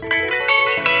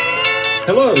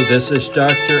Hello, this is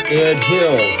Dr. Ed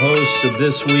Hill, host of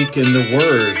This Week in the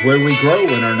Word, where we grow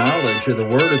in our knowledge of the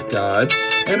Word of God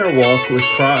and our walk with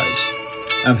Christ.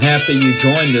 I'm happy you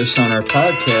joined us on our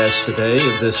podcast today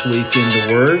of This Week in the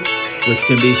Word, which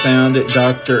can be found at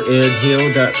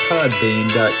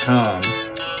dredhill.podbean.com.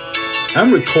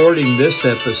 I'm recording this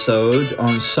episode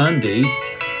on Sunday,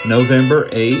 November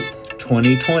 8th,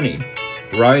 2020,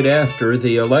 right after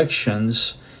the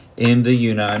elections in the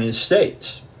United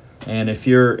States. And if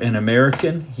you're an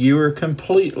American, you are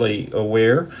completely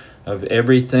aware of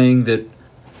everything that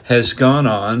has gone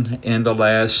on in the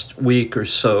last week or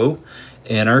so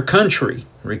in our country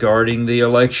regarding the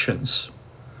elections.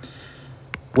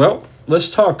 Well, let's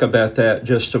talk about that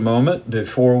just a moment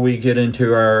before we get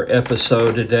into our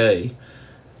episode today.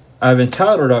 I've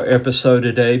entitled our episode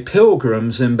today,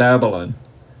 Pilgrims in Babylon.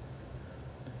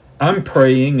 I'm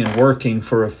praying and working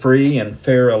for a free and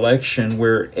fair election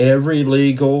where every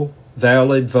legal,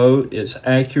 valid vote is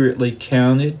accurately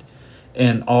counted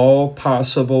and all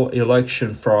possible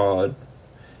election fraud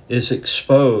is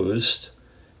exposed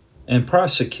and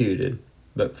prosecuted.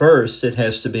 But first, it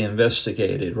has to be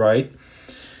investigated, right?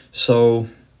 So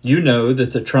you know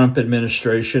that the Trump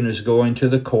administration is going to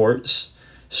the courts.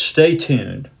 Stay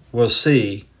tuned. We'll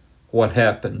see what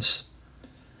happens.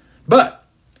 But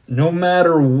no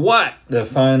matter what the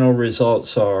final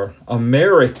results are,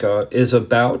 America is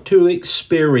about to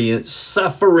experience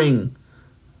suffering.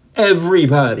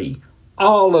 Everybody,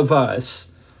 all of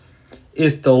us.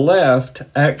 If the left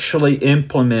actually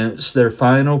implements their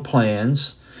final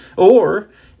plans, or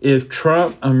if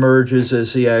Trump emerges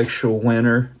as the actual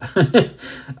winner,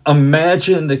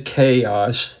 imagine the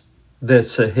chaos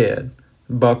that's ahead.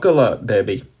 Buckle up,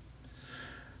 baby.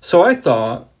 So I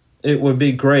thought it would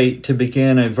be great to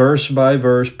begin a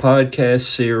verse-by-verse podcast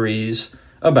series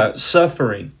about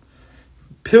suffering.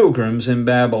 Pilgrims in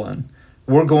Babylon.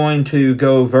 We're going to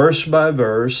go verse by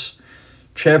verse,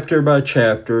 chapter by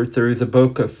chapter, through the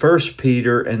book of 1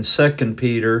 Peter and 2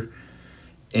 Peter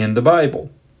in the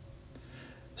Bible.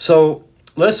 So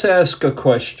let's ask a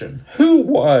question. Who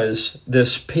was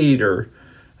this Peter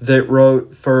that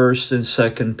wrote 1 and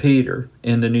 2 Peter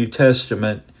in the New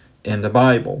Testament in the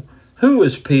Bible? Who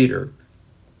is Peter?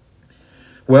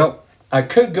 Well, I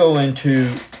could go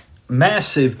into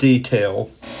massive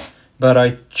detail, but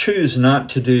I choose not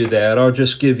to do that. I'll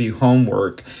just give you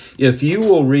homework. If you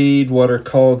will read what are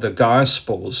called the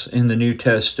Gospels in the New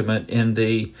Testament in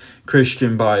the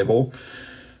Christian Bible,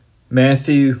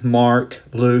 Matthew, Mark,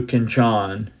 Luke, and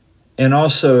John, and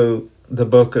also the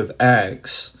book of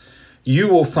Acts, you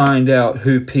will find out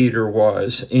who Peter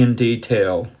was in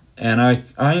detail. And I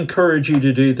encourage you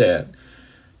to do that.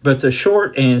 But the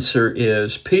short answer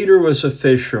is Peter was a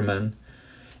fisherman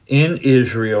in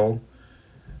Israel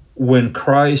when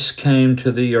Christ came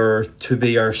to the earth to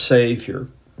be our Savior.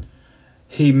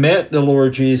 He met the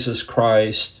Lord Jesus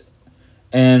Christ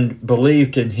and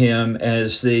believed in him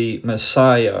as the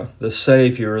Messiah, the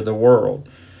Savior of the world.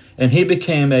 And he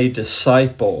became a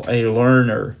disciple, a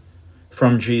learner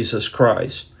from Jesus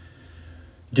Christ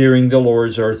during the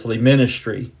Lord's earthly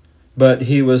ministry. But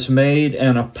he was made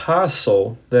an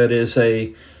apostle, that is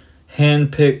a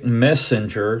hand-picked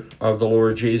messenger of the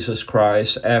Lord Jesus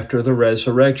Christ after the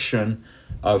resurrection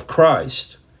of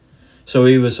Christ. So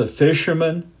he was a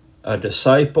fisherman, a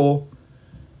disciple,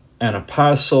 an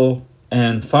apostle,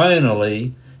 and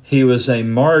finally he was a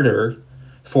martyr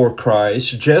for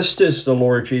Christ, just as the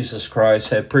Lord Jesus Christ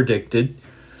had predicted,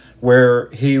 where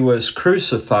he was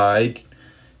crucified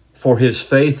for his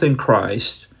faith in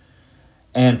Christ.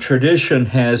 And tradition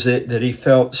has it that he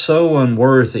felt so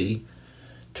unworthy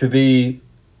to be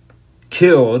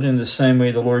killed in the same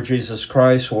way the Lord Jesus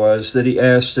Christ was, that he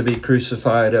asked to be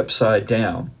crucified upside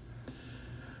down.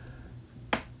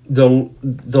 The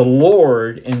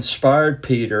Lord inspired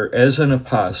Peter as an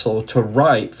apostle to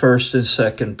write 1 and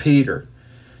 2 Peter.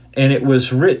 And it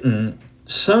was written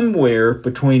somewhere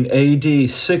between AD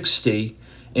 60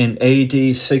 and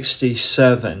AD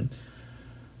 67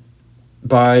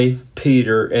 by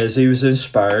Peter as he was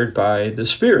inspired by the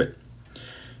Spirit.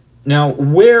 Now,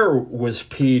 where was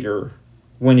Peter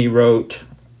when he wrote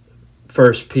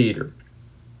 1 Peter?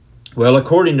 Well,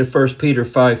 according to 1 Peter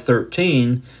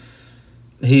 5:13,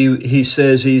 he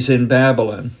says he's in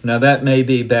Babylon. Now, that may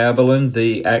be Babylon,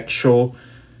 the actual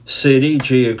city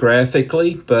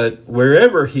geographically, but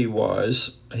wherever he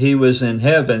was in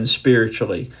heaven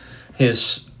spiritually.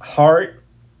 His heart,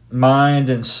 mind,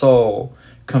 and soul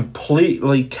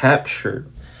completely captured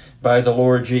by the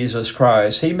Lord Jesus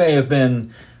Christ. He may have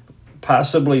been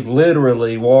possibly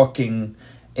literally walking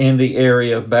in the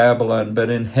area of Babylon, but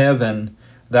in heaven,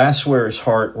 that's where his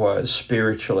heart was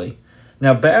spiritually.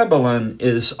 Now, Babylon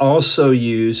is also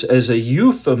used as a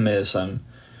euphemism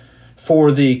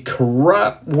for the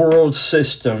corrupt world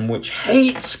system which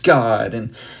hates God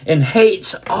and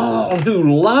hates all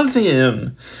who love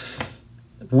Him.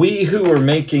 We who are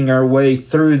making our way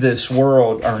through this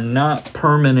world are not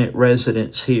permanent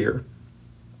residents here.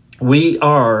 We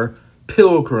are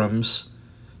pilgrims,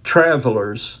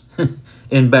 travelers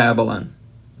in Babylon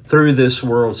through this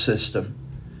world system.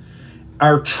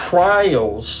 Our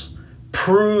trials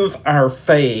prove our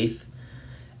faith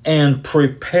and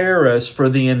prepare us for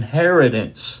the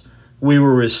inheritance we will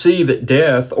receive at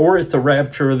death or at the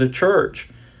rapture of the church,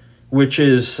 which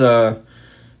is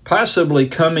possibly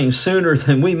coming sooner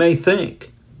than we may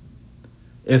think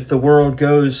if the world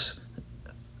goes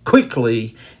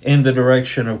quickly in the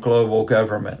direction of global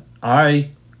government.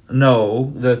 I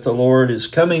know that the Lord is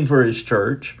coming for His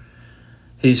church.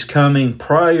 He's coming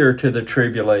prior to the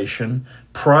tribulation,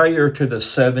 prior to the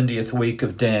 70th week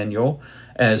of Daniel,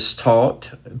 as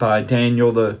taught by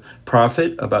Daniel the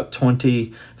prophet about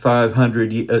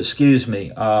 500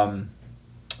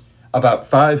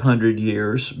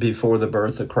 years before the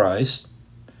birth of Christ.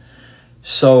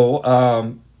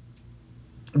 So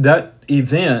that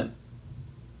event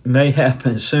may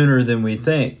happen sooner than we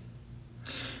think.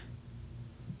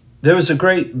 There was a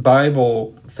great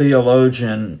Bible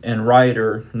theologian and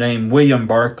writer named William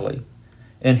Barclay,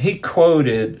 and he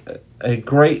quoted a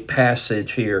great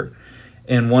passage here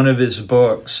in one of his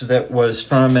books that was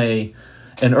from an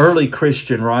early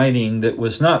Christian writing that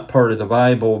was not part of the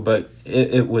Bible, but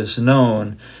it was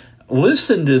known.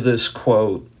 Listen to this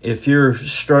quote if you're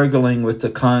struggling with the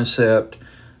concept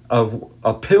of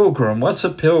a pilgrim. What's a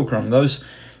pilgrim? Those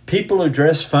people who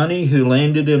dress funny who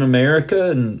landed in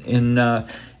America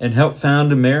and helped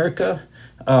found America.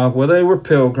 Well, they were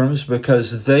pilgrims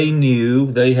because they knew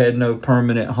they had no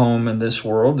permanent home in this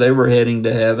world. They were heading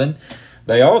to heaven.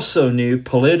 They also knew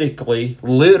politically,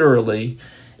 literally,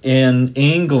 in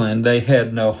England they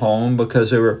had no home because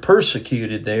they were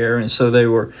persecuted there, and so they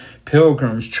were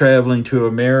pilgrims traveling to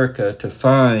America to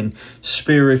find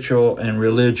spiritual and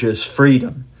religious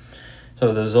freedom.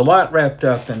 So there's a lot wrapped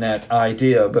up in that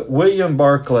idea, but William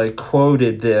Barclay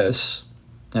quoted this.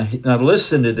 Now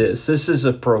listen to this. This is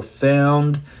a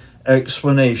profound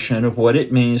explanation of what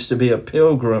it means to be a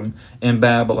pilgrim in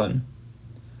Babylon.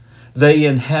 They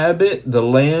inhabit the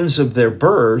lands of their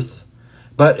birth,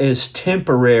 but as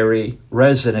temporary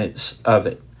residents of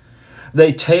it.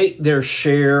 They take their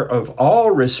share of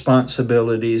all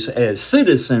responsibilities as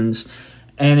citizens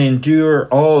and endure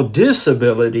all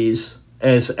disabilities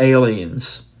as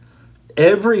aliens.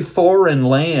 Every foreign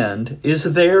land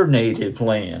is their native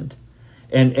land,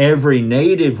 and every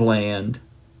native land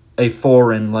a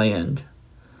foreign land.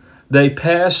 They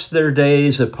pass their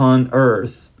days upon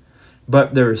earth,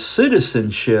 but their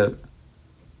citizenship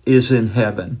is in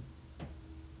heaven.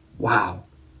 Wow.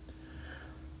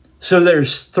 So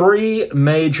there's three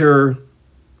major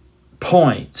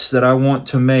points that I want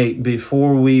to make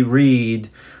before we read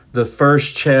the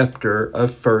first chapter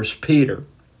of 1 Peter.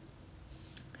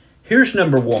 Here's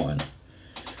number one.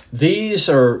 These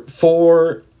are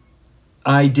four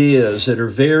ideas that are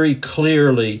very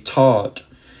clearly taught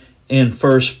in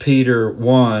 1 Peter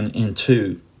 1 and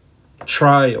 2.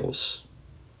 Trials,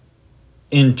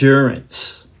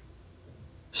 endurance,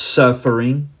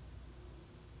 suffering,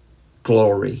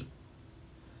 glory.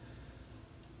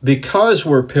 Because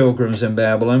we're pilgrims in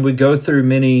Babylon, we go through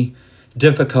many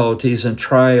difficulties and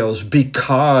trials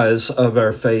because of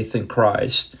our faith in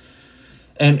Christ.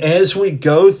 And as we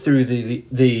go through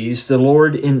these, the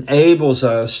Lord enables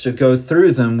us to go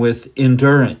through them with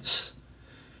endurance,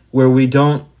 where we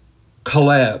don't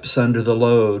collapse under the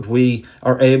load. We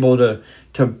are able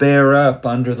to bear up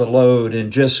under the load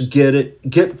and just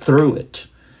get through it.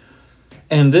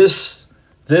 And this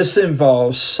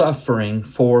involves suffering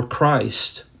for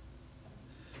Christ.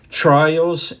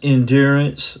 Trials,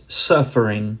 endurance,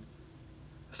 suffering,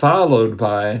 followed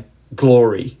by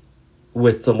glory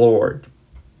with the Lord.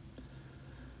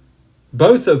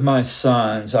 Both of my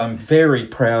sons, I'm very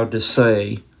proud to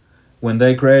say, when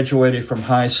they graduated from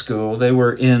high school, they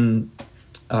were in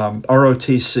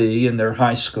ROTC in their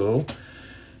high school.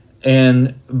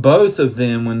 And both of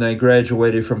them, when they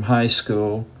graduated from high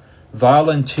school,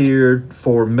 volunteered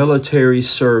for military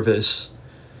service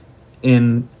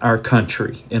in our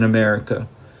country, in America.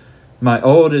 My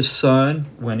oldest son,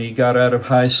 when he got out of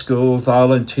high school,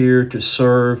 volunteered to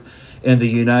serve in the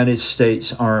United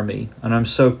States Army. And I'm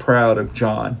so proud of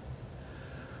John.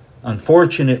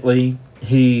 Unfortunately,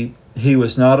 he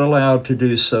was not allowed to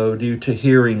do so due to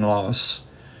hearing loss,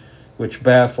 which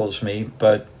baffles me.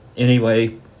 But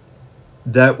anyway,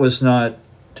 that was not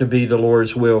to be the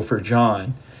Lord's will for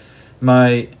John.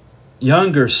 My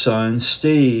younger son,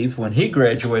 Steve, when he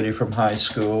graduated from high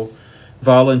school,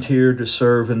 volunteered to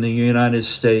serve in the United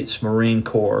States Marine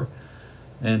Corps.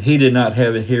 And he did not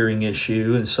have a hearing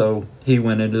issue, and so he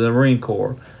went into the Marine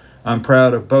Corps. I'm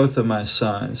proud of both of my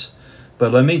sons.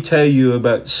 But let me tell you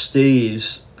about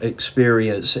Steve's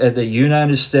experience at the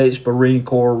United States Marine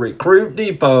Corps Recruit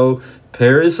Depot,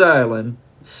 Parris Island,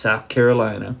 South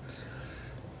Carolina.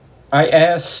 I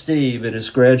asked Steve at his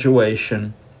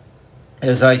graduation,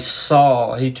 as I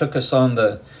saw, he took us on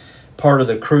the part of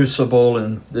the crucible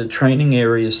and the training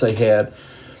areas they had,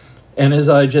 and as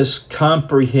I just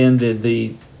comprehended the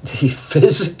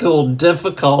physical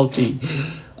difficulty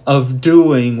of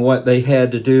doing what they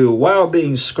had to do while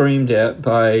being screamed at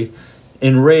by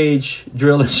enraged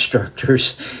drill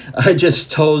instructors, I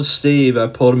just told Steve, I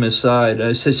pulled him aside,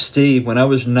 I said, Steve, when I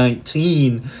was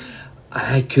 19,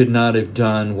 I could not have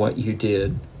done what you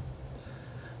did.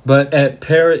 But at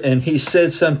Parris, and he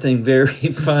said something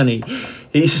very funny.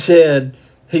 He said,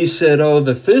 oh,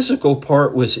 the physical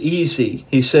part was easy.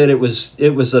 He said it was the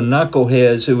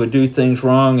knuckleheads who would do things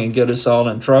wrong and get us all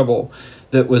in trouble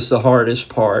that was the hardest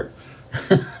part.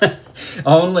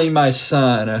 Only my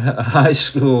son, a high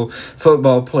school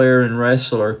football player and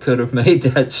wrestler, could have made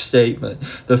that statement.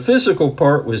 The physical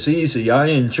part was easy. I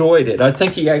enjoyed it. I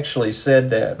think he actually said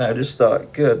that, and I just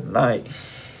thought, good night.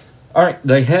 All right,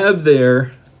 they have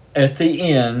there at the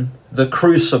end the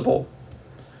crucible.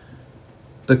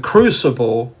 The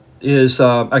crucible is,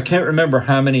 I can't remember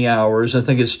how many hours. I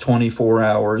think it's 24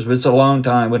 hours, but it's a long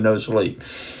time with no sleep.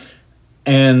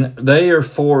 And they are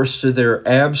forced to their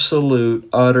absolute,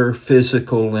 utter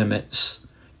physical limits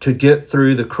to get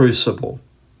through the crucible.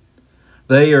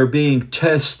 They are being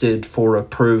tested for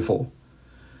approval.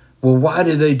 Well, why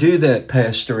do they do that,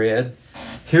 Pastor Ed?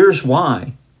 Here's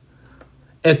why.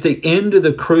 At the end of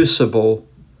the crucible,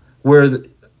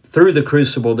 through the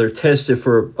crucible, they're tested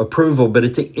for approval, but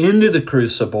at the end of the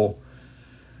crucible,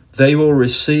 they will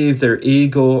receive their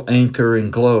eagle, anchor,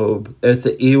 and globe at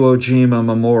the Iwo Jima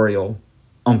Memorial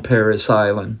on Parris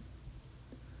Island.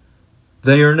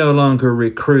 They are no longer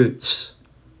recruits.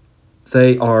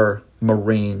 They are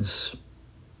Marines.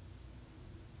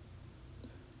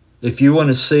 If you want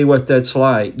to see what that's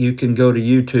like, you can go to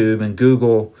YouTube and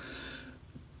Google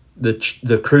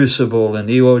the Crucible and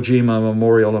Iwo Jima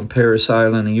Memorial on Parris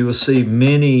Island, and you will see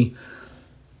many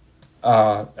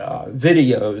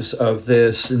videos of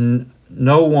this. And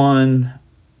no one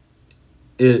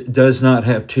does not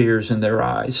have tears in their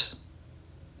eyes,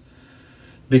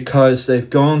 because they've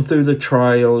gone through the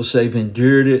trials, they've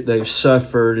endured it, they've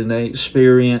suffered, and they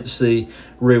experience the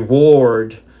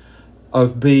reward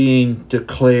of being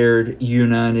declared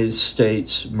United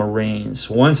States Marines.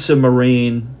 Once a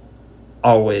Marine,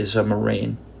 always a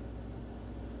Marine.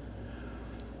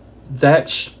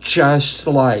 That's just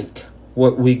like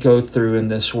what we go through in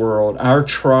this world. Our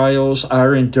trials,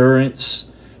 our endurance,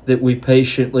 that we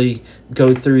patiently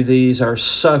go through these, our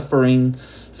suffering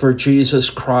for Jesus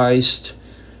Christ,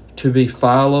 to be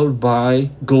followed by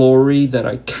glory that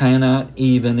I cannot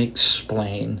even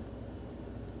explain.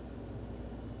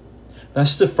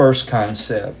 That's the first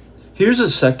concept. Here's a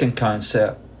second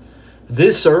concept.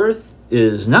 This earth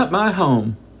is not my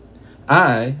home.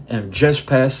 I am just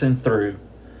passing through.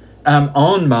 I'm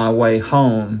on my way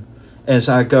home as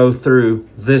I go through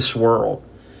this world.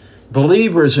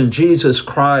 Believers in Jesus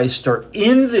Christ are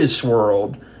in this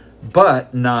world,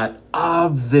 but not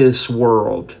of this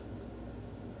world.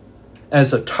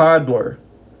 As a toddler,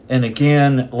 and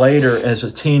again later as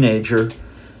a teenager,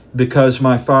 because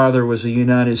my father was a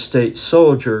United States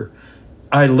soldier,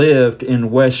 I lived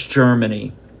in West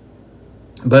Germany.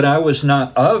 But I was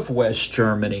not of West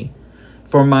Germany,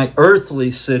 for my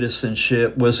earthly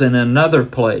citizenship was in another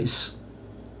place,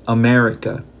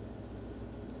 America.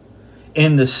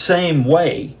 In the same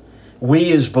way,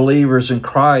 we as believers in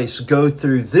Christ go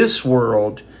through this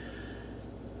world,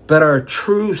 but our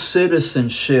true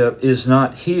citizenship is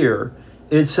not here.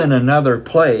 It's in another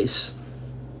place,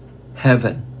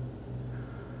 heaven.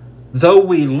 Though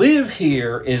we live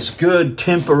here as good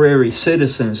temporary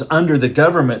citizens under the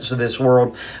governments of this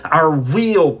world, our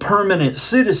real permanent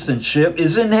citizenship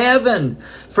is in heaven,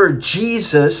 for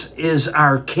Jesus is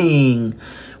our King.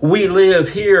 We live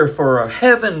here for a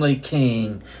heavenly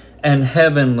King and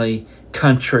heavenly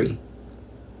country.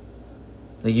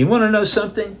 Now, you want to know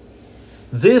something?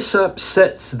 This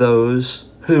upsets those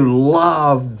who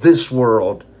love this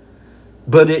world,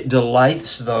 but it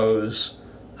delights those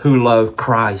who love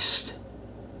Christ.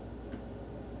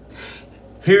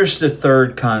 Here's the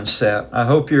third concept. I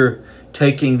hope you're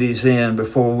taking these in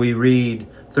before we read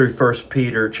through 1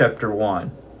 Peter chapter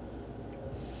 1.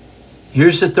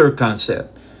 Here's the third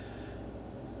concept.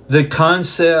 The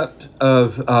concept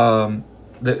of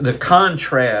the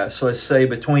contrast, let's say,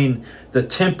 between the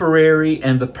temporary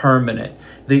and the permanent,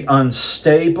 the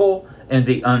unstable and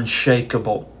the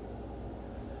unshakable.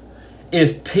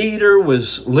 If Peter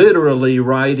was literally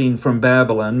writing from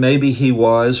Babylon, maybe he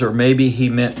was, or maybe he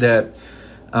meant that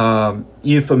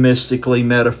euphemistically,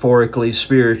 metaphorically,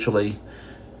 spiritually,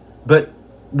 but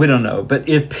we don't know. But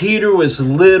if Peter was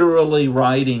literally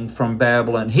writing from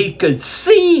Babylon, he could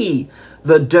see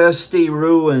the dusty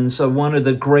ruins of one of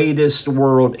the greatest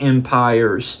world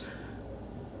empires.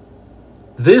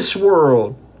 This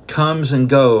world comes and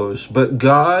goes, but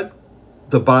God,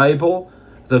 the Bible,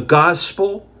 the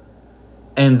gospel,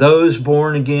 and those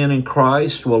born again in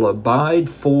Christ will abide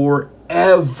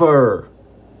forever.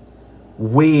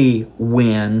 We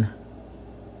win.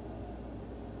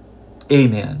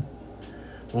 Amen.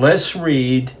 Let's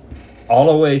read all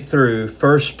the way through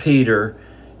 1 Peter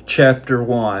chapter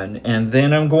 1, and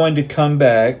then I'm going to come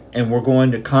back and we're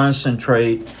going to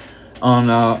concentrate on,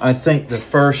 I think, the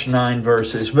first 9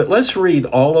 verses. But let's read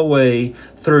all the way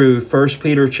through 1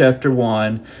 Peter chapter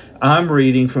 1. I'm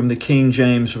reading from the King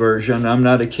James Version. I'm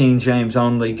not a King James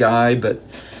only guy, but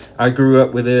I grew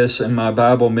up with this and my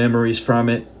Bible memories from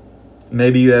it.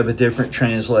 Maybe you have a different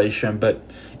translation, but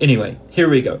anyway, here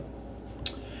we go.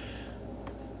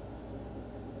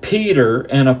 Peter,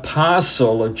 an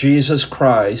apostle of Jesus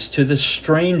Christ, to the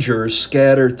strangers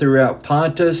scattered throughout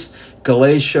Pontus,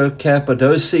 Galatia,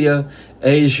 Cappadocia,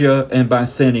 Asia, and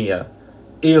Bithynia,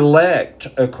 elect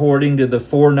according to the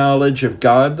foreknowledge of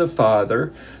God the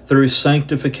Father, through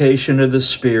sanctification of the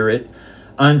Spirit,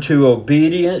 unto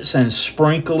obedience and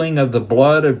sprinkling of the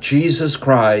blood of Jesus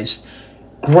Christ,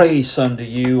 grace unto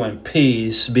you and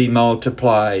peace be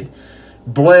multiplied.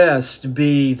 Blessed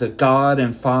be the God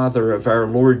and Father of our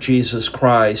Lord Jesus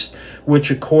Christ,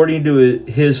 which according to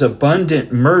his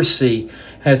abundant mercy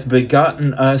hath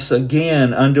begotten us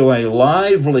again unto a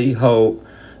lively hope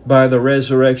by the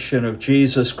resurrection of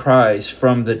Jesus Christ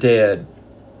from the dead,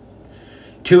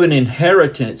 to an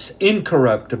inheritance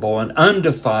incorruptible and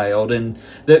undefiled, and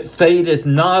that fadeth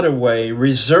not away,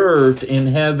 reserved in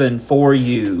heaven for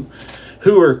you,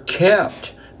 who are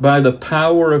kept by the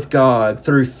power of God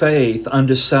through faith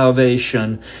unto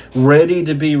salvation, ready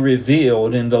to be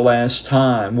revealed in the last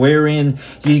time, wherein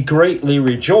ye greatly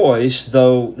rejoice,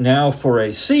 though now for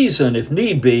a season, if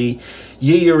need be,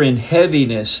 ye are in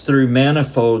heaviness through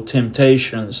manifold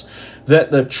temptations,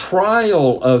 that the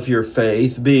trial of your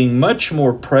faith, being much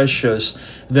more precious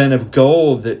than of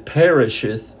gold that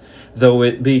perisheth, though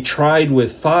it be tried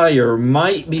with fire,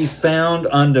 might be found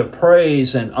unto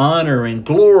praise and honor and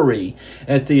glory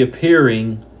at the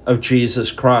appearing of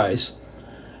Jesus Christ,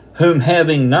 whom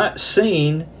having not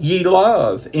seen ye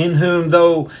love, in whom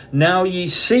though now ye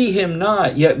see him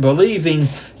not, yet believing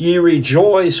ye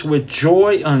rejoice with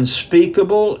joy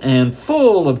unspeakable and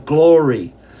full of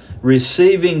glory,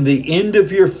 receiving the end of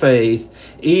your faith,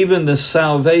 even the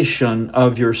salvation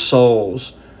of your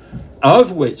souls,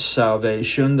 of which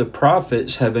salvation the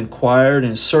prophets have inquired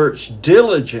and searched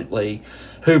diligently,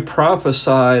 who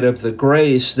prophesied of the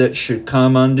grace that should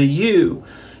come unto you,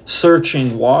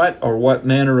 searching what or what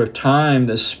manner of time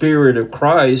the Spirit of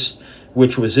Christ,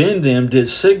 which was in them, did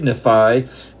signify,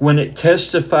 when it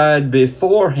testified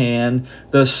beforehand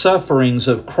the sufferings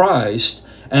of Christ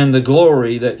and the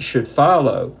glory that should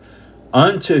follow,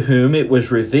 unto whom it was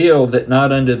revealed that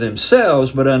not unto themselves,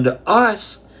 but unto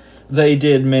us, they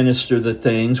did minister the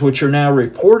things which are now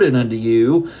reported unto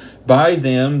you by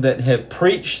them that have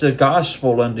preached the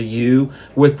gospel unto you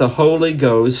with the Holy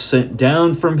Ghost sent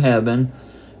down from heaven,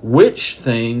 which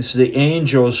things the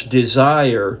angels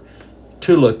desire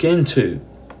to look into.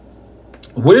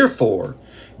 Wherefore,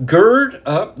 gird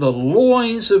up the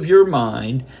loins of your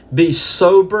mind, be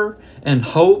sober, and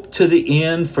hope to the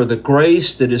end for the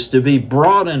grace that is to be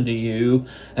brought unto you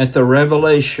at the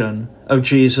revelation of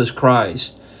Jesus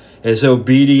Christ. As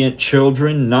obedient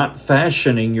children, not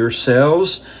fashioning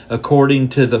yourselves according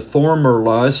to the former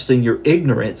lust in your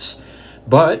ignorance,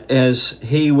 but as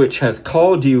he which hath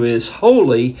called you is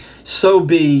holy, so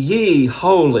be ye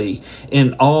holy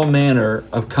in all manner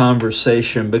of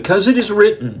conversation. Because it is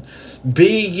written,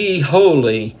 Be ye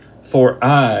holy, for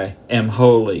I am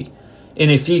holy.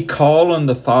 And if ye call on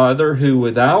the Father, who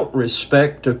without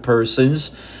respect of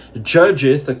persons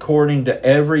judgeth according to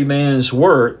every man's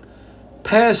work,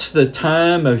 pass the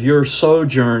time of your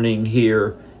sojourning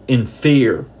here in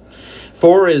fear.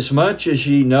 For as much as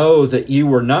ye know that ye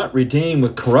were not redeemed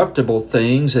with corruptible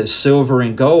things, as silver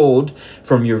and gold,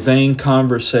 from your vain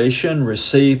conversation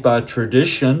received by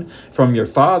tradition from your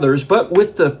fathers, but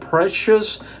with the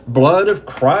precious blood of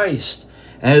Christ,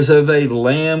 as of a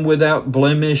lamb without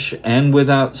blemish and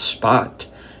without spot,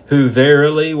 who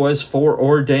verily was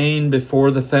foreordained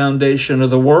before the foundation of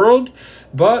the world,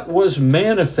 but was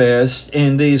manifest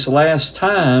in these last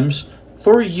times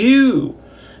for you,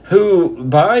 who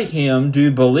by him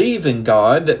do believe in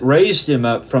God, that raised him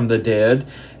up from the dead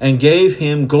and gave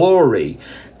him glory,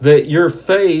 that your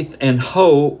faith and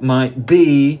hope might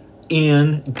be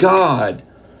in God.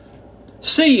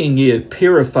 Seeing ye have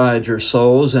purified your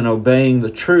souls in obeying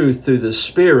the truth through the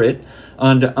Spirit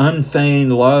unto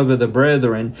unfeigned love of the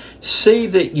brethren, see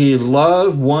that ye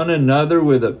love one another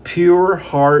with a pure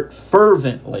heart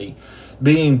fervently,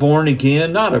 being born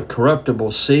again, not of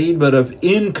corruptible seed, but of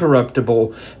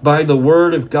incorruptible, by the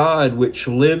word of God, which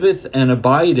liveth and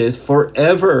abideth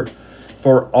forever.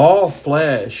 For all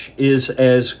flesh is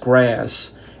as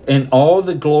grass, and all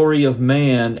the glory of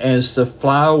man as the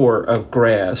flower of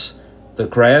grass. The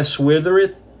grass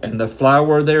withereth, and the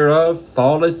flower thereof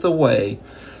falleth away.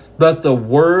 But the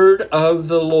word of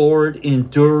the Lord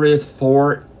endureth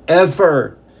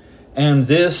forever. And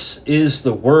this is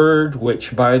the word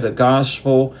which by the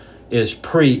gospel is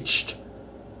preached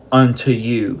unto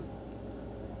you.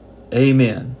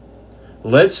 Amen.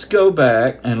 Let's go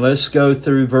back and let's go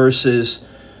through verses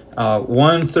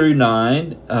 1 through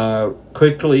 9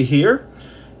 quickly here.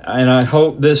 And I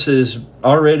hope this is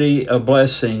already a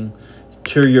blessing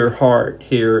to your heart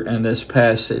here in this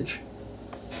passage.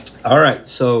 All right,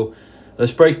 so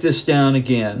let's break this down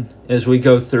again as we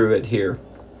go through it here.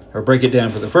 Or break it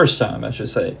down for the first time, I should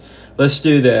say. Let's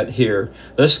do that here.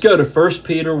 Let's go to 1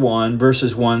 Peter 1,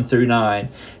 verses 1 through 9. Now,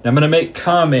 I'm going to make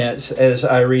comments as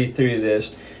I read through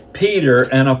this. Peter,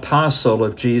 an apostle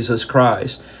of Jesus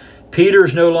Christ.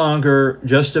 Peter's no longer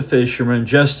just a fisherman,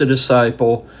 just a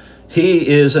disciple. He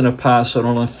is an apostle,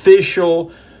 an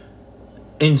official,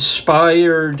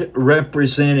 inspired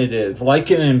representative,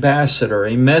 like an ambassador,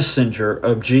 a messenger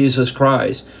of Jesus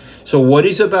Christ. So what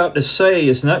he's about to say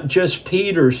is not just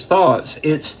Peter's thoughts,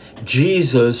 it's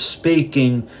Jesus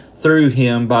speaking through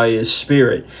him by his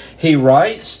Spirit. He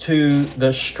writes to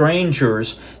the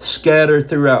strangers scattered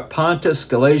throughout Pontus,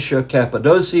 Galatia,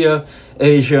 Cappadocia,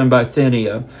 Asia, and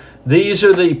Bithynia. These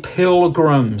are the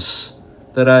pilgrims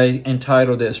that I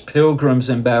entitled this, Pilgrims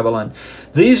in Babylon.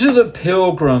 These are the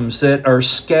pilgrims that are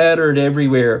scattered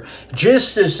everywhere.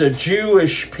 Just as the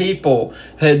Jewish people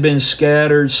had been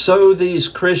scattered, so these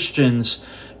Christians,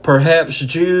 perhaps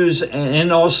Jews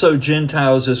and also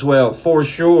Gentiles as well, for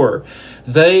sure,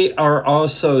 they are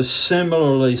also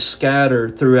similarly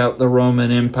scattered throughout the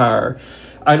Roman Empire.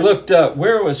 I looked up,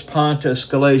 where was Pontus,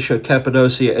 Galatia,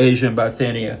 Cappadocia, Asia, and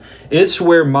Bithynia? It's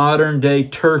where modern-day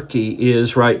Turkey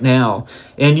is right now.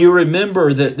 And you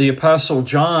remember that the Apostle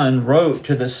John wrote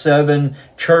to the 7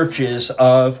 churches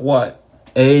of what?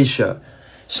 Asia.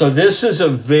 So this is a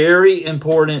very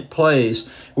important place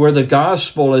where the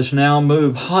gospel has now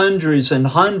moved hundreds and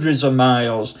hundreds of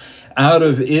miles out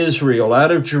of Israel,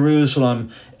 out of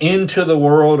Jerusalem, into the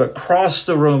world, across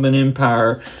the Roman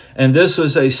Empire. And this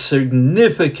was a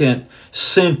significant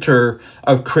center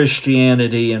of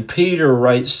Christianity. And Peter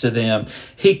writes to them,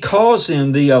 he calls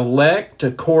them the elect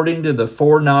according to the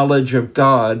foreknowledge of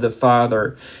God the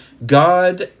Father.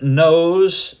 God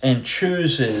knows and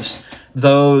chooses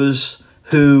those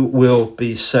who will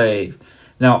be saved.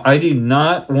 Now, I do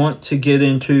not want to get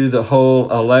into the whole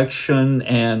election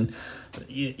and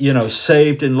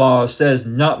saved and lost. That is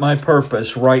not my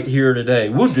purpose right here today.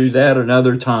 We'll do that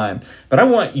another time. But I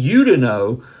want you to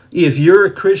know, if you're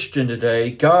a Christian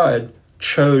today, God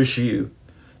chose you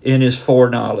in his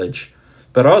foreknowledge,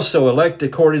 but also elect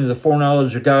according to the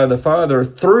foreknowledge of God the Father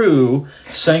through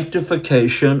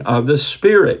sanctification of the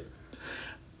Spirit.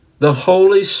 The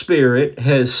Holy Spirit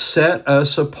has set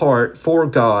us apart for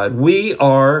God. We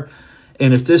are,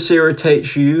 and if this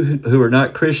irritates you who are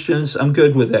not Christians, I'm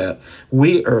good with that.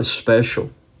 We are special.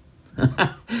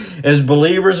 As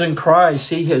believers in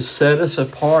Christ, he has set us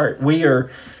apart. We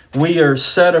are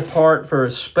set apart for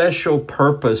a special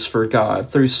purpose for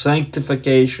God through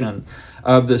sanctification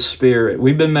of the Spirit.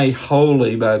 We've been made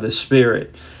holy by the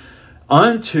Spirit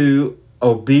unto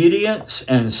obedience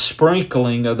and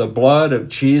sprinkling of the blood of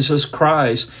Jesus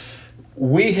Christ.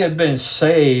 We have been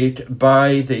saved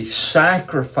by the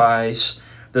sacrifice,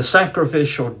 the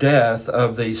sacrificial death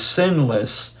of the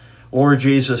sinless Lord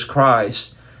Jesus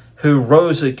Christ, who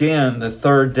rose again the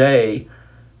third day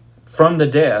from the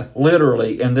death,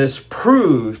 literally. And this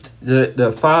proved that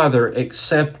the Father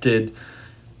accepted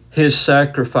His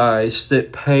sacrifice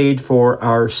that paid for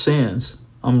our sins.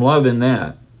 I'm loving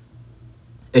that.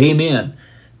 Amen.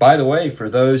 By the way, for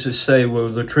those who say, well,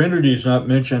 the Trinity is not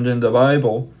mentioned in the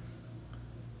Bible,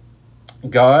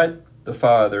 God, the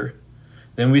Father,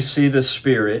 then we see the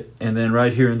Spirit, and then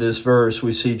right here in this verse,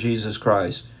 we see Jesus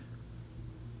Christ.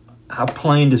 How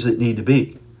plain does it need to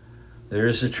be? There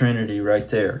is the Trinity right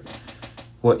there.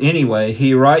 Well, anyway,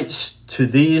 he writes to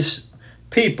these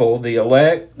people, the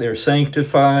elect, they're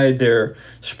sanctified, they're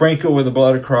sprinkled with the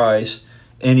blood of Christ,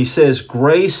 and he says,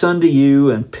 grace unto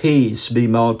you and peace be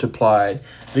multiplied.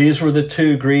 These were the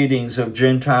two greetings of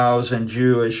Gentiles and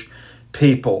Jewish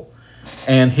people.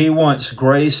 And he wants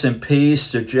grace and peace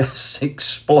to just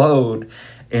explode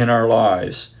in our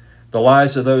lives. The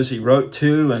lives of those he wrote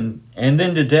to, and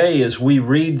then today as we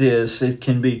read this, it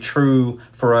can be true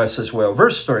for us as well.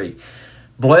 Verse 3,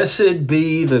 blessed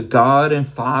be the God and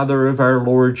Father of our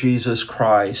Lord Jesus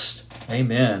Christ.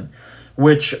 Amen.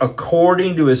 Which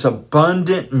according to his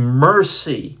abundant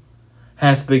mercy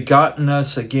hath begotten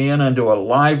us again unto a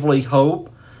lively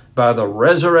hope by the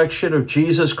resurrection of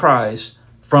Jesus Christ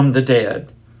from the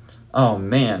dead. Oh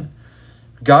man,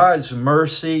 God's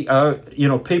mercy.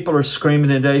 People are screaming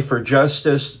today for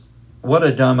justice. What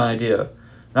a dumb idea.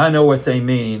 I know what they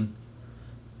mean.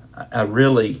 I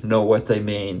really know what they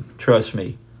mean. Trust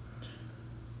me.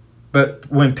 But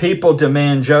when people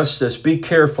demand justice, be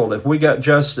careful. If we got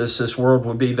justice, this world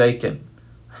would be vacant.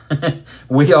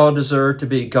 We all deserve to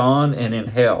be gone and in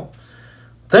hell.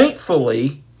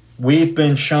 Thankfully, we've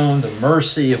been shown the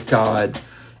mercy of God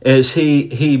as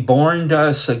He born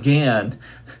us again.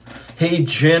 He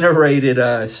generated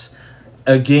us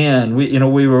again.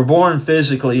 We were born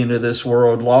physically into this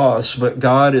world lost, but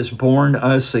God has born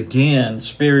us again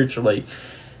spiritually.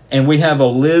 And we have a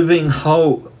living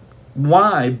hope.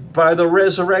 Why? By the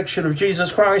resurrection of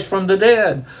Jesus Christ from the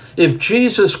dead. If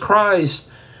Jesus Christ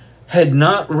had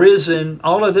not risen,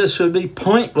 all of this would be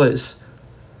pointless.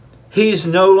 He's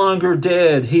no longer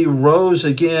dead. He rose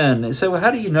again. They say, well,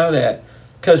 how do you know that?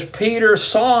 Because Peter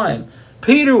saw him.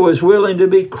 Peter was willing to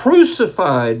be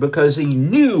crucified because he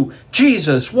knew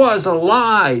Jesus was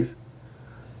alive.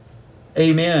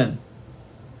 Amen.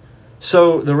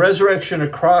 So the resurrection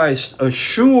of Christ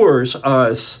assures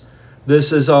us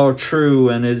this is all true,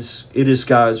 and it is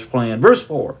God's plan. Verse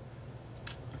 4.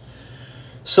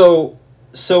 So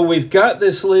we've got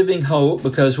this living hope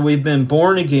because we've been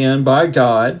born again by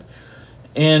God.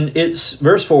 And it's,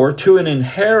 verse 4, to an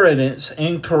inheritance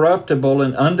incorruptible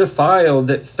and undefiled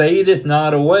that fadeth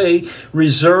not away,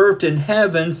 reserved in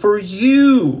heaven for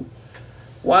you.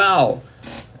 Wow.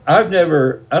 I have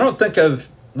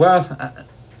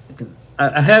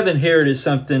inherited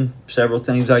something, several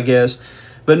things, I guess.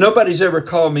 But nobody's ever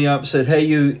called me up and said, hey,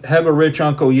 you have a rich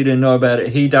uncle, you didn't know about it.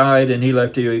 He died and he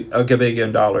left you $1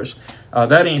 billion.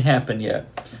 That ain't happened yet.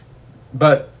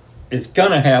 But it's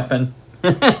going to happen.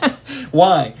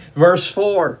 Why? Verse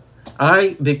 4.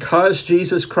 Because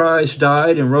Jesus Christ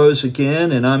died and rose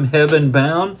again and I'm heaven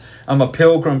bound, I'm a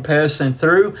pilgrim passing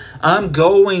through, I'm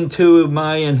going to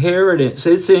my inheritance.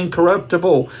 It's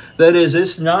incorruptible. That is,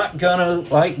 it's not going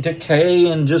to decay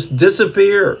and just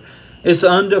disappear. It's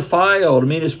undefiled.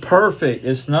 It's perfect.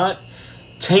 It's not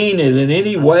tainted in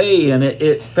any way, and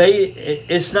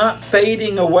it's not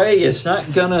fading away. It's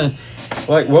not going to,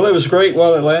 it was great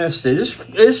while it lasted.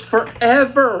 It's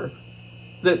forever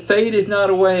that fadeth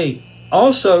not away.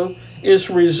 Also,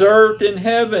 it's reserved in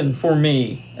heaven for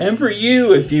me and for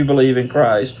you if you believe in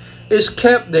Christ. It's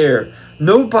kept there.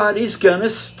 Nobody's going to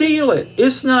steal it.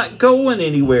 It's not going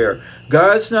anywhere.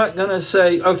 God's not going to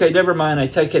say, okay, never mind, I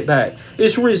take it back.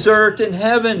 It's reserved in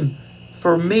heaven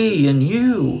for me and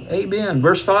you. Amen.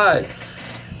 Verse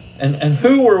 5. And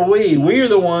who are we? We are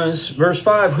the ones, verse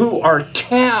 5, who are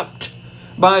kept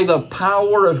by the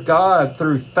power of God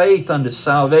through faith unto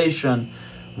salvation,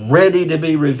 ready to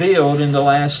be revealed in the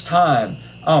last time.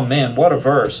 Oh man, what a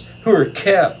verse. Who are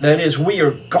kept. That is, we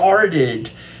are guarded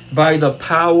by the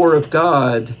power of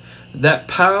God. That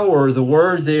power, the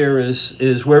word there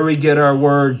is where we get our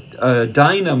word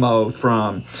dynamo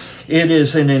from. It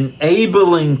is an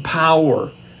enabling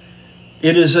power.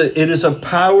 It is a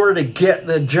power to get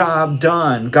the job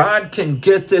done. God can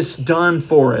get this done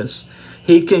for us.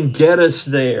 He can get us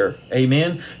there.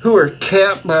 Amen. Who are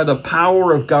kept by the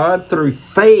power of God through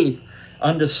faith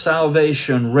unto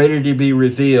salvation, ready to be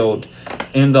revealed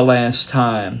in the last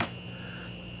time.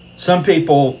 Some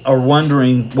people are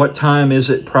wondering, what time is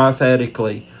it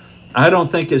prophetically? I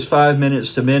don't think it's 5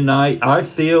 minutes to midnight. I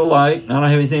feel like, I don't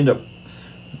have anything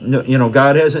to,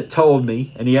 God hasn't told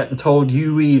me, and He hasn't told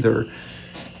you either.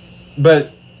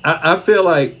 But I feel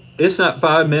like it's not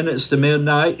 5 minutes to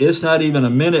midnight. It's not even a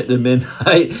minute to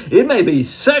midnight. It may be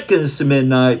seconds to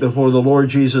midnight before the Lord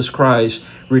Jesus Christ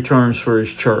returns for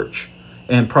his church.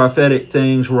 And prophetic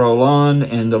things roll on,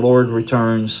 and the Lord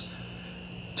returns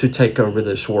to take over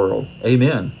this world.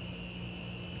 Amen.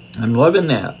 I'm loving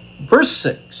that. Verse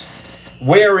 6.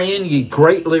 Wherein ye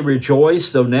greatly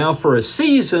rejoice, though now for a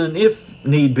season, if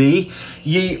need be,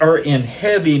 ye are in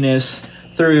heaviness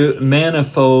through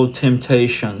manifold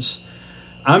temptations.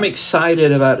 I'm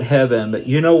excited about heaven, but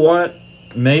you know what?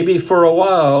 Maybe for a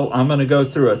while I'm going to go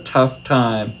through a tough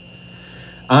time.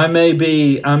 I may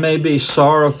be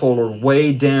sorrowful or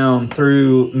weighed down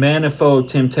through manifold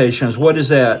temptations. What is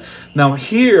that? Now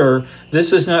here,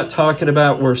 this is not talking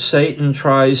about where Satan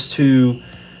tries to,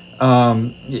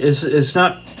 it's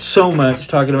not so much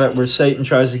talking about where Satan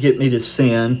tries to get me to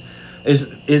sin.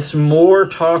 It's more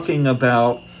talking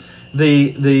about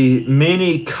the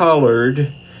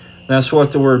many-colored, that's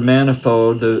what the word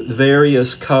manifold, the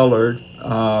various colored,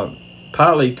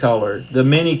 polycolored, the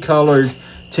many-colored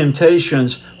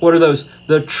temptations. What are those?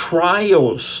 The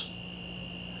trials.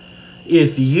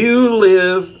 If you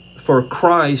live for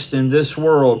Christ in this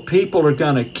world, people are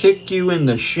going to kick you in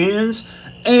the shins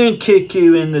and kick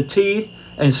you in the teeth,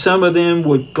 and some of them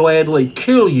would gladly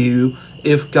kill you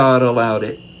if God allowed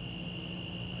it.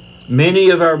 Many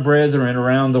of our brethren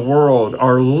around the world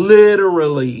are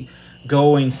literally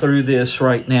going through this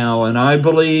right now, and I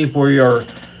believe we are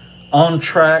on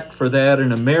track for that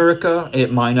in America.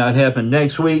 It might not happen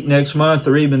next week, next month,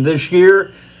 or even this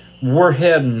year. We're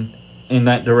heading in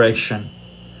that direction.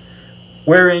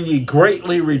 Wherein ye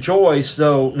greatly rejoice,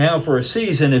 though now for a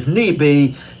season, if need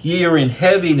be, ye are in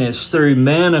heaviness through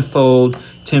manifold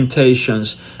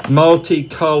temptations,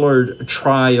 multicolored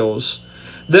trials.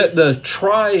 That the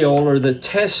trial or the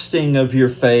testing of your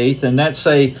faith, and that's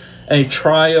a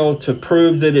trial to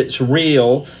prove that it's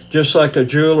real, just like a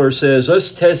jeweler says,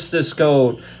 let's test this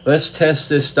gold, let's test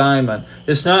this diamond.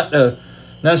 It's not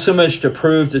so much to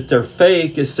prove that they're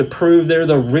fake, it's to prove they're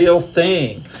the real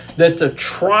thing. That the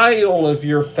trial of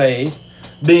your faith,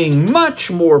 being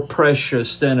much more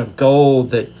precious than of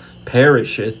gold that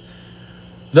perisheth,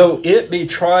 though it be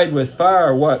tried with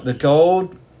fire, what, the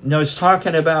gold? No, it's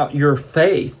talking about your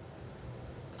faith.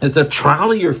 It's a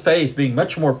trial of your faith being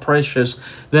much more precious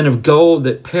than of gold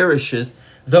that perisheth,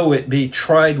 though it be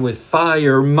tried with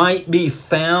fire, might be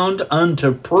found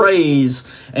unto praise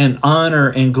and honor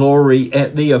and glory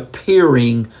at the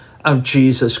appearing of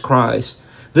Jesus Christ.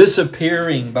 This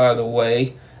appearing, by the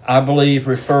way, I believe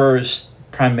refers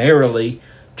primarily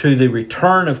to the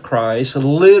return of Christ,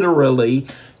 literally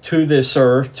to this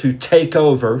earth to take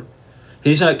over.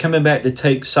 He's not coming back to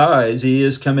take sides. He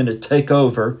is coming to take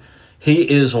over. He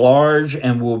is large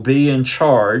and will be in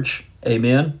charge.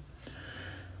 Amen.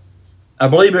 I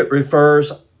believe it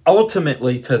refers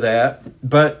ultimately to that,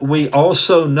 but we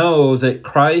also know that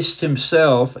Christ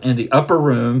himself in the upper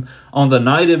room on the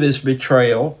night of his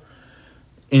betrayal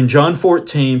in John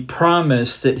 14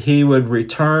 promised that he would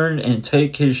return and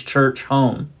take his church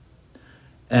home.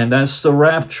 And that's the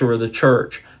rapture of the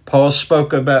church. Paul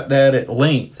spoke about that at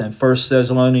length in 1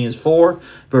 Thessalonians 4,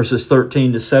 verses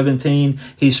 13 to 17.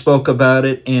 He spoke about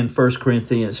it in 1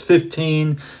 Corinthians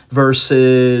 15,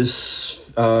 verses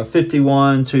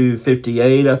 51 to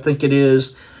 58, I think it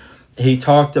is. He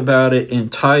talked about it in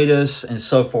Titus and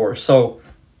so forth. So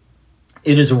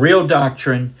it is a real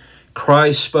doctrine.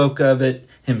 Christ spoke of it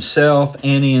himself,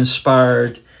 and he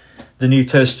inspired the New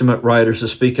Testament writers to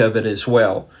speak of it as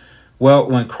well. Well,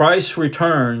 when Christ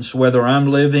returns, whether I'm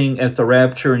living at the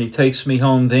rapture and he takes me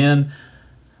home then,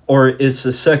 or it's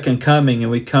the second coming and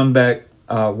we come back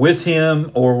with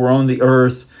him, or we're on the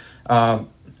earth.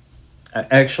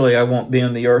 Actually, I won't be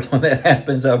on the earth when that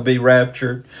happens. I'll be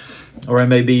raptured, or I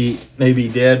may be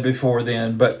dead before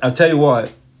then. But I'll tell you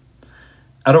what,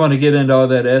 I don't want to get into all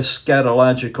that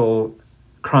eschatological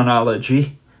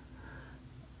chronology,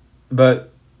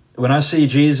 but when I see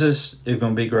Jesus, it's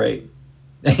going to be great.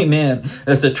 Amen.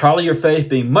 That the trial of your faith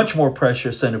being much more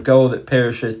precious than of gold that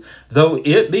perisheth, though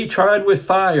it be tried with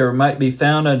fire, might be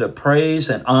found unto praise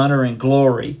and honor and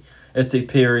glory at the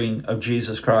appearing of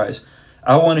Jesus Christ.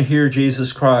 I want to hear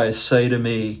Jesus Christ say to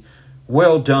me,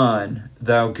 well done,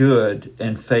 thou good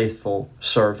and faithful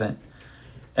servant.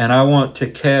 And I want to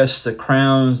cast the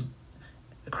crowns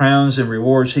and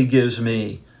rewards he gives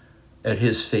me at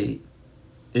his feet.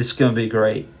 It's going to be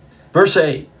great. Verse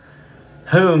 8.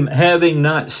 Whom having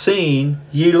not seen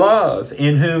ye love,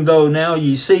 in whom though now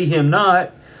ye see him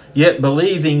not, yet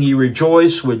believing ye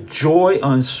rejoice with joy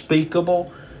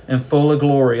unspeakable and full of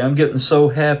glory. I'm getting so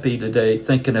happy today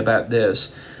thinking about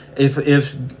this. If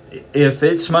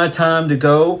it's my time to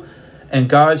go and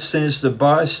God sends the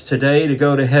bus today to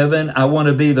go to heaven, I want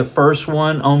to be the first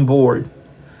one on board.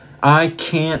 I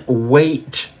can't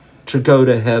wait to go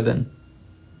to heaven.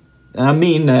 And I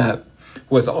mean that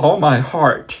with all my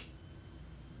heart.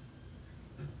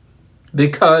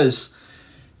 Because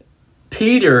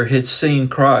Peter had seen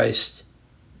Christ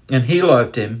and he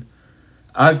loved him.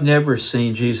 I've never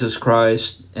seen Jesus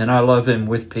Christ and I love him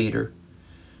with Peter.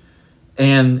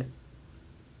 And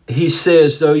he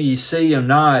says, though ye see him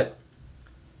not,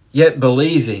 yet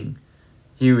believing,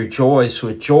 ye rejoice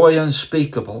with joy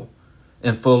unspeakable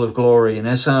and full of glory. And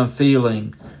that's how I'm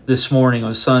feeling this morning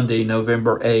on Sunday,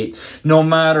 November 8th. No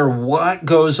matter what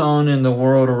goes on in the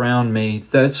world around me,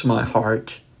 that's my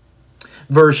heart.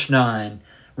 Verse 9,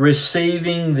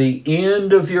 receiving the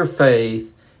end of your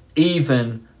faith,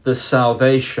 even the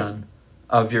salvation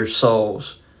of your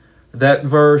souls. That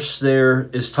verse there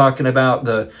is talking about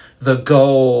the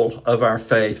goal of our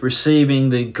faith, receiving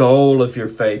the goal of your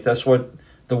faith. That's what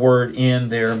the word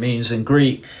end there means in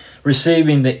Greek.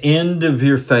 Receiving the end of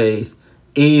your faith,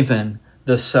 even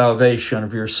the salvation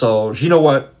of your souls. You know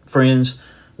what, friends?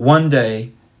 One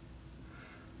day,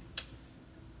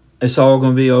 it's all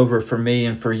going to be over for me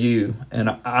and for you. And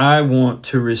I want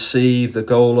to receive the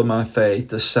goal of my faith,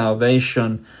 the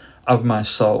salvation of my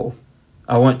soul.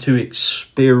 I want to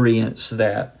experience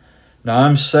that. Now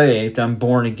I'm saved, I'm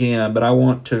born again, but I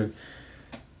want to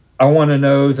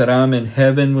know that I'm in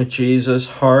heaven with Jesus,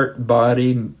 heart,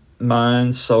 body,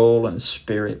 mind, soul, and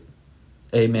spirit.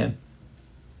 Amen.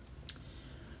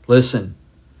 Listen,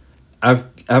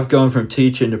 I've gone from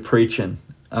teaching to preaching.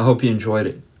 I hope you enjoyed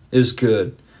it. It was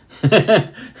good.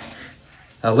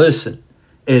 Now listen,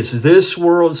 as this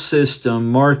world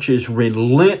system marches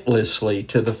relentlessly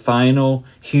to the final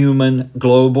human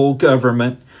global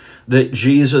government that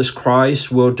Jesus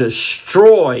Christ will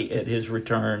destroy at his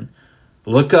return,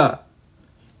 look up.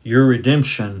 Your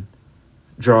redemption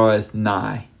draweth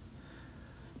nigh.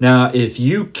 Now, if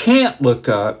you can't look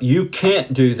up, you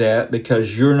can't do that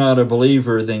because you're not a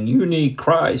believer, then you need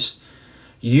Christ.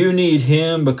 You need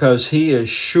him because he is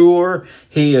sure,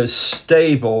 he is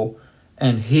stable,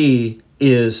 and he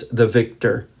is the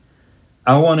victor.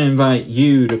 I want to invite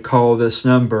you to call this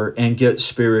number and get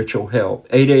spiritual help.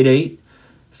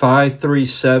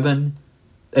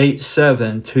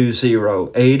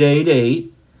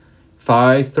 888-537-8720.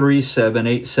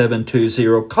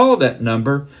 888-537-8720. Call that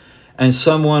number and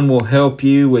someone will help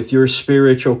you with your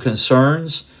spiritual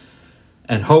concerns.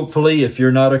 And hopefully, if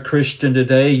you're not a Christian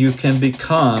today, you can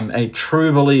become a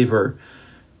true believer,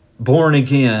 born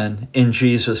again in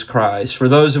Jesus Christ. For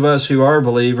those of us who are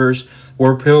believers,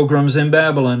 we're pilgrims in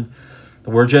Babylon.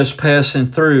 We're just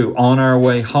passing through on our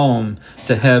way home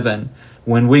to heaven.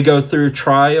 When we go through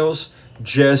trials,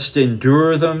 just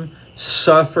endure them,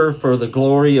 suffer for the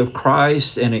glory of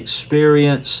Christ, and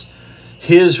experience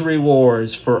his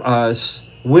rewards for us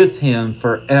with him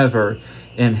forever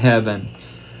in heaven.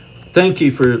 Thank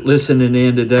you for listening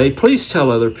in today. Please tell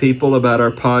other people about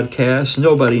our podcast.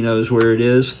 Nobody knows where it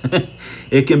is.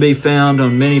 It can be found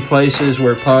on many places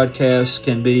where podcasts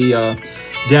can be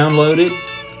downloaded.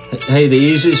 Hey, the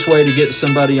easiest way to get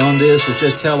somebody on this is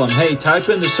just tell them, hey, type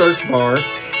in the search bar,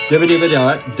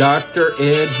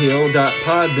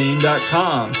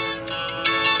 www.dredhill.podbean.com,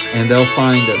 and they'll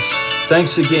find us.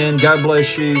 Thanks again. God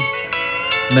bless you.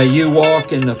 May you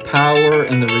walk in the power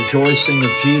and the rejoicing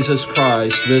of Jesus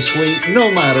Christ this week,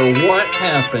 no matter what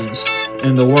happens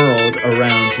in the world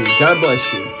around you. God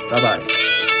bless you. Bye-bye.